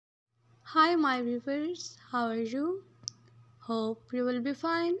Hi, my viewers, how are you? Hope you will be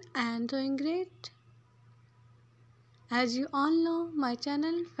fine and doing great. As you all know, my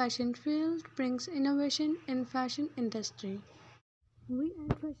channel Fashion Field brings innovation in fashion industry. We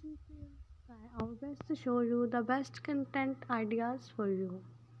at Fashion Field try our best to show you the best content ideas for you.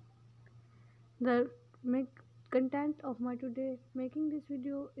 The content of my today making this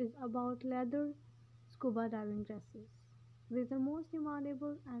video is about leather scuba diving dresses. These are the most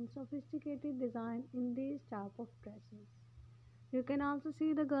demandable and sophisticated design in these type of dresses. You can also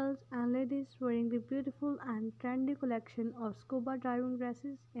see the girls and ladies wearing the beautiful and trendy collection of scuba diving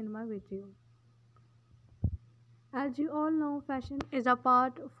dresses in my video. As you all know, fashion is a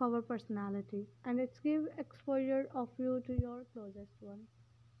part of our personality and it's give exposure of you to your closest one.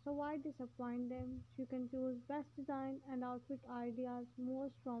 So why disappoint them? You can choose best design and outfit ideas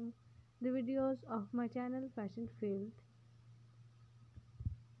most from the videos of my channel Fashion Field.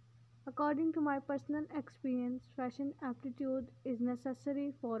 According to my personal experience, fashion aptitude is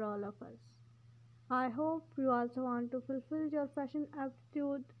necessary for all of us. I hope you also want to fulfill your fashion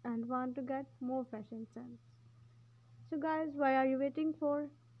aptitude and want to get more fashion sense. So guys, why are you waiting for?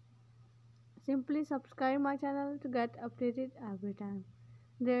 Simply subscribe my channel to get updated every time.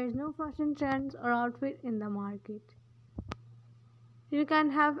 There is no fashion trends or outfit in the market. You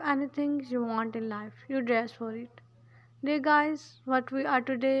can have anything you want in life. You dress for it. Dear guys, what we are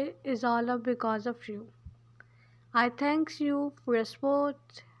today is all up because of you. I thank you for your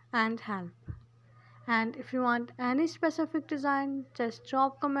support and help. And if you want any specific design, just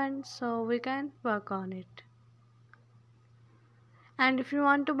drop comments so we can work on it. And if you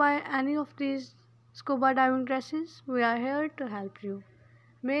want to buy any of these scuba diving dresses, we are here to help you.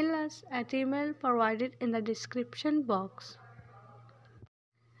 Mail us at email provided in the description box.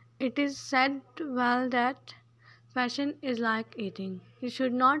 It is said well that fashion is like eating. You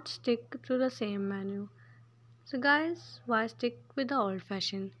should not stick to the same menu. So guys, why stick with the old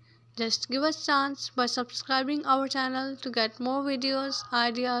fashion? Just give us chance by subscribing our channel to get more videos,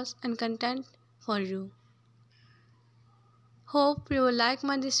 ideas and content for you. Hope you will like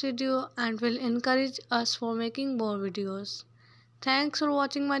this video and will encourage us for making more videos. Thanks for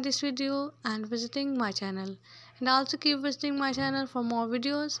watching this video and visiting my channel. And also keep visiting my channel for more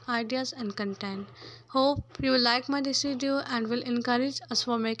videos, ideas and content. Hope you will like this video and will encourage us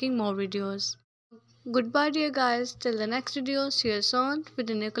for making more videos. Goodbye dear guys, till the next video, see you soon with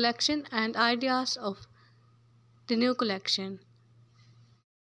the new collection and ideas of the new collection.